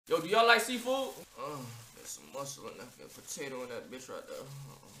Yo, do y'all like seafood? There's some mussel in there. Got potato in that bitch right there.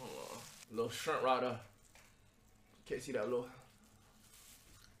 Hold on. Little shrimp right there. Can't see that little.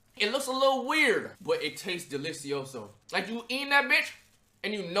 It looks a little weird, but it tastes delicioso. Like you eating that bitch,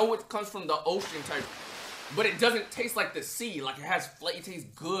 and you know it comes from the ocean type, but it doesn't taste like the sea. Like it has flavor. It tastes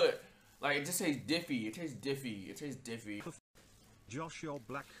good. Like it just tastes diffy. It tastes diffy. It tastes diffy. Josh, you're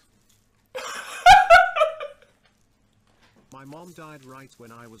black. My mom died right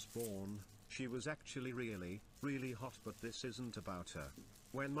when I was born. She was actually really, really hot, but this isn't about her.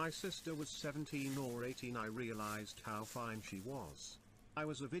 When my sister was 17 or 18, I realized how fine she was. I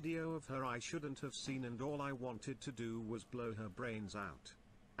was a video of her I shouldn't have seen, and all I wanted to do was blow her brains out.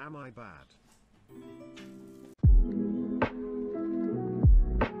 Am I bad?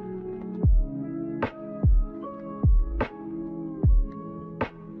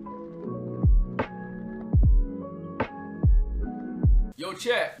 Yo,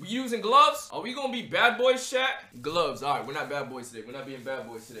 chat, we using gloves? Are we gonna be bad boys, chat? Gloves, all right, we're not bad boys today. We're not being bad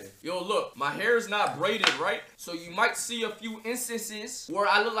boys today. Yo, look, my hair is not braided, right? So you might see a few instances where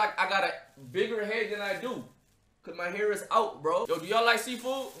I look like I got a bigger head than I do. Cause my hair is out, bro. Yo, do y'all like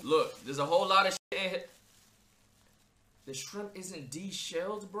seafood? Look, there's a whole lot of shit in here. The shrimp isn't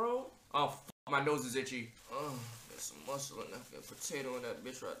de-shelled, bro? Oh, f my nose is itchy. There's some mussel in there. Got potato in that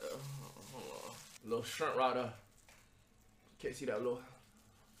bitch right there. Hold on. Little shrimp right there. Can't see that little.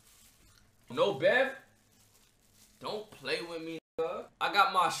 No Bev? Don't play with me, nigga. I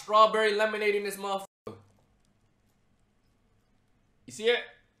got my strawberry lemonade in this motherfucker. You see it?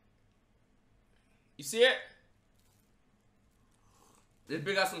 You see it? This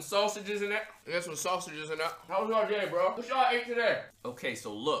bitch got some sausages in it. There's some sausages in it. How was y'all day, bro? What y'all ate today? Okay,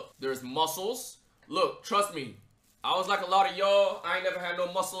 so look. There's mussels. Look, trust me. I was like a lot of y'all. I ain't never had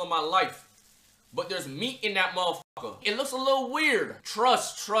no muscle in my life. But there's meat in that motherfucker. It looks a little weird.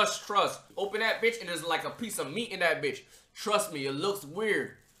 Trust. Open that bitch and there's like a piece of meat in that bitch. Trust me, it looks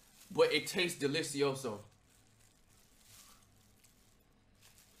weird. But it tastes delicioso.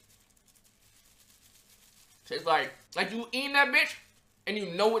 Tastes like you eating that bitch and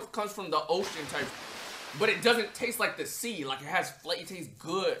you know it comes from the ocean type. But it doesn't taste like the sea. Like it has flavor. It tastes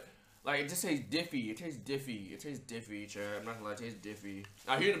good. Like, it just tastes diffy. It tastes diffy. It tastes diffy, chat. I'm not gonna lie, it tastes diffy.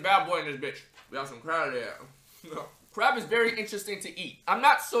 Now, here's the bad boy in this bitch. We got some crab there. Crab is very interesting to eat. I'm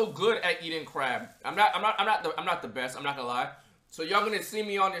not so good at eating crab. I'm not the best. I'm not gonna lie. So y'all gonna see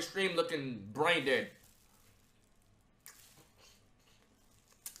me on this stream looking brain dead.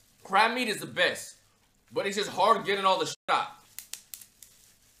 Crab meat is the best, but it's just hard getting all the shit out.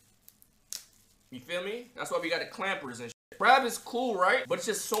 You feel me? That's why we got the clampers and shit. Crab is cool, right? But it's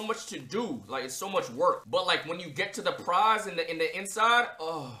just so much to do. Like, it's so much work. But like when you get to the prize in the inside,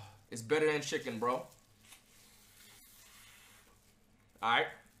 oh, it's better than chicken, bro. Alright.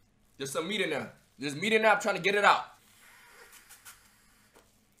 There's some meat in there. There's meat in there. I'm trying to get it out.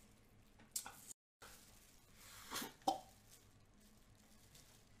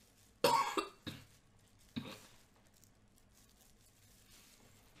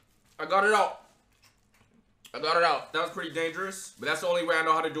 I got it out. That was pretty dangerous, but that's the only way I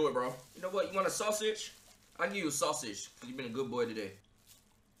know how to do it, bro. You know what? You want a sausage? I give you a sausage. You've been a good boy today.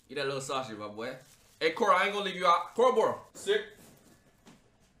 Eat that little sausage, my boy. Hey, Cora, I ain't gonna leave you out. Cora, bro. Sick.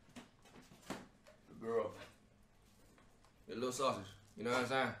 Good girl. Get a little sausage. You know what I'm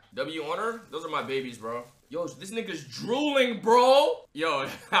saying? W honor? Those are my babies, bro. Yo, this nigga's drooling, bro. Yo,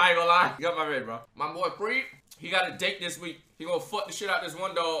 I ain't gonna lie. You got my baby, bro. My boy Preet, he got a date this week. He gonna fuck the shit out this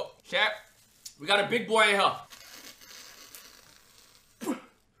one dog. Cap. We got a big boy in here.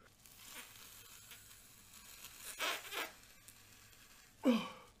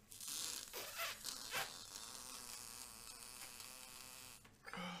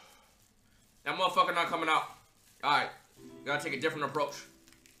 That motherfucker not coming out. Alright. Gotta take a different approach.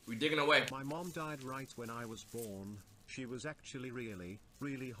 We digging away. My mom died right when I was born. She was actually really,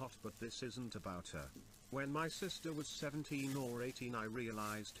 really hot, but this isn't about her. When my sister was 17 or 18, I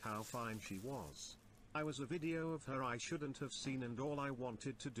realized how fine she was. I was a video of her I shouldn't have seen, and all I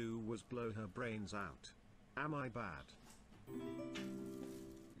wanted to do was blow her brains out. Am I bad?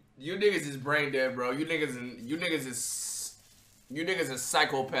 You niggas is brain dead, bro. You niggas is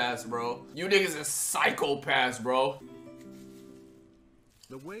psychopaths, bro. You niggas is psychopaths, bro.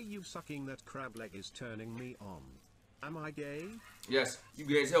 The way you sucking that crab leg is turning me on. Am I gay? Yes, you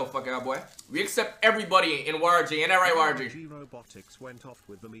gay as hell, fucking out, boy. We accept everybody in YRG, ain't that right, YRG? Robotics went off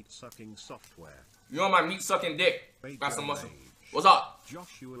with the meat-sucking software. You on my meat-sucking dick. Got some muscle. What's up?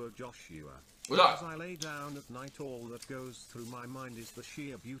 Joshua. What's up? As I lay down at night, all that goes through my mind is the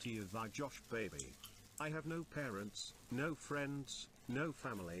sheer beauty of thy Josh baby. I have no parents, no friends, No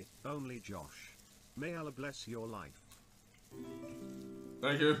family, only Josh. May Allah bless your life.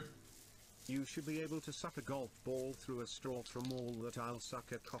 Thank you. You should be able to suck a golf ball through a straw. From all that I'll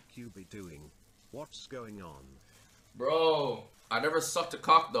suck a cock you be doing. What's going on? Bro, I never sucked a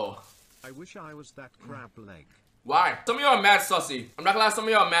cock though. I wish I was that crab leg. Why? Some of y'all are mad sussy. I'm not gonna lie, some of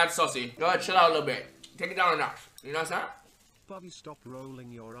y'all are mad sussy. Go ahead, chill out a little bit. Take it down a notch. You know what I'm saying? Bobby, stop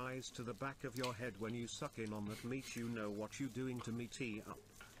rolling your eyes to the back of your head when you suck in on that meat. You know what you doing to me. Tee up.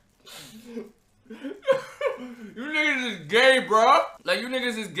 You niggas is gay, bro. Like, you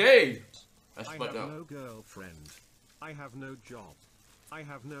niggas is gay. That's I fucked have up. no girlfriend. I have no job. I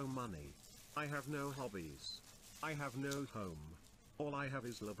have no money. I have no hobbies. I have no home. All I have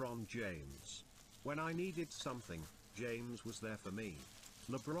is LeBron James. When I needed something, James was there for me.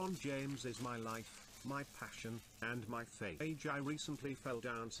 LeBron James is my life, my passion, and my faith. I recently fell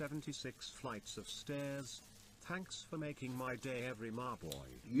down 76 flights of stairs. Thanks for making my day every boy.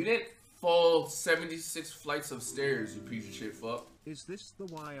 You didn't fall 76 flights of stairs, you piece of shit fuck. Is this the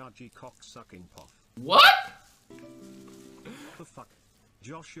YRG cock sucking puff? What? The fuck?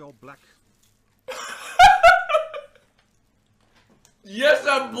 Josh, you're black. Yes,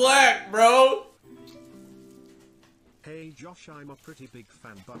 I'm black, bro. Hey Josh, I'm a pretty big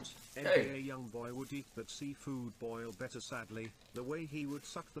fan, but Hey. a young boy would eat that seafood boil better. Sadly, the way he would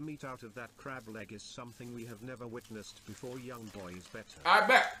suck the meat out of that crab leg is something we have never witnessed before. Young boy is better. I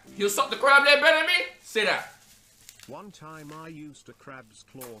bet. He'll suck the crab leg better than me? Say that. One time I used a crab's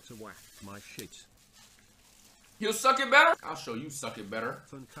claw to whack my shit. He'll suck it better? I'll show you suck it better.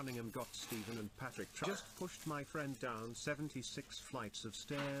 Van Cunningham got Stephen and Patrick just pushed my friend down 76 flights of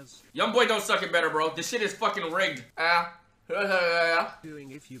stairs. Young boy don't suck it better, bro. This shit is fucking rigged.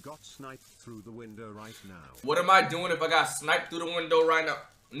 Doing if you got sniped through the window right now. What am I doing if I got sniped through the window right now?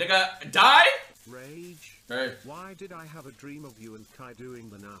 Nigga, die? Rage. Hey. Why did I have a dream of you and Kai doing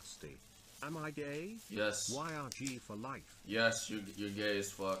the nasty? Am I gay? Yes. YRG for life. Yes, you're gay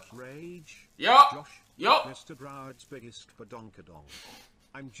as fuck. Rage. Yo! Josh. Yo! Mr. Broward's biggest badonkadong.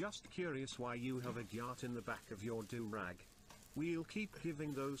 I'm just curious why you have a gyat in the back of your do-rag. We'll keep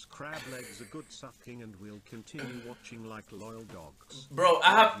giving those crab legs a good sucking and we'll continue watching like loyal dogs. Bro,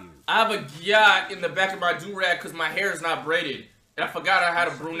 I have a gyat in the back of my do-rag because my hair is not braided. And I forgot I had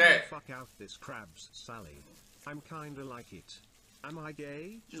a brunette. Fuck out this crab's Sally. I'm kinda like it. Am I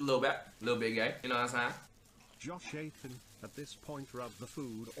gay? Just a little bit gay. You know what I'm saying? Josh Athan, at this point rub the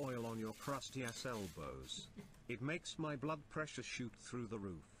food oil on your crusty ass elbows. It makes my blood pressure shoot through the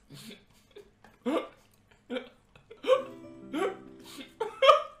roof.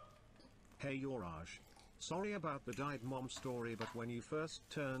 Hey Yoraj. Sorry about the died mom story, but when you first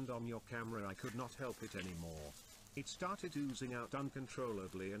turned on your camera I could not help it anymore. It started oozing out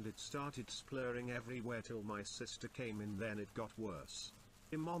uncontrollably and it started splurring everywhere till my sister came in, then it got worse.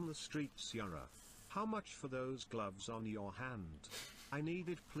 I'm on the streets, Yara. How much for those gloves on your hand? I need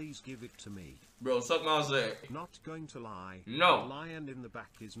it, please give it to me. Bro, suck my dick. Not going to lie. No. The lion in the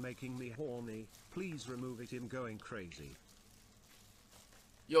back is making me horny. Please remove it, I'm going crazy.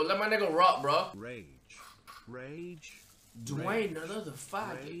 Yo, let my nigga rock, bro. Rage. Rage. Dwayne, another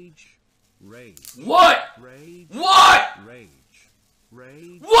five. Rage. Rage. What? Rage. What? Rage.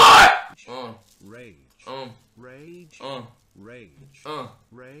 Rage. What? Rage. Rage. Rage. Rage.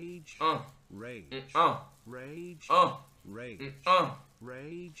 Rage. Rage. Rage. Rage.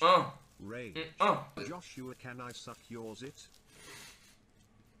 Rage. Rage. Joshua, can I suck yours it?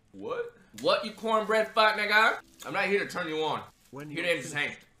 What? What, you cornbread fuck nigga? I'm not here to turn you on. When Here you're it is,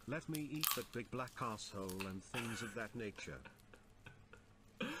 hang. let me eat that big black asshole and things of that nature.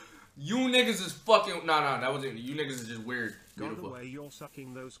 You niggas is fucking. Nah, that wasn't. You niggas is just weird. God, Beautiful. the way you're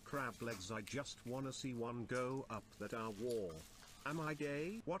sucking those crab legs, I just wanna see one go up that our wall. Am I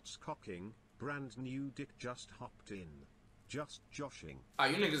gay? What's cocking? Brand new dick just hopped in. Just joshing. Ah,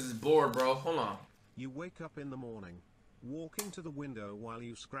 you niggas is bored, bro. Hold on. You wake up in the morning, walking to the window while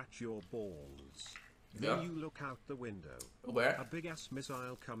you scratch your balls. Then Yeah. you look out the window. Where? A big ass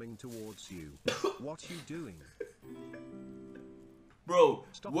missile coming towards you. What you doing? Bro,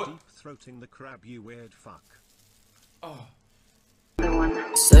 Stop what? deep throating the crab, you weird fuck. Oh.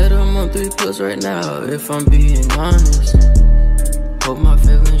 Said I'm on 3+ right now, if I'm being honest. Hope my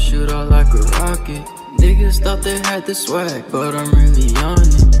feelings shoot out like a rocket. Niggas thought they had the swag, but I'm really on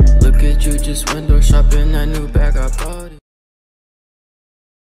it. Look at you just window shopping that new bag I bought.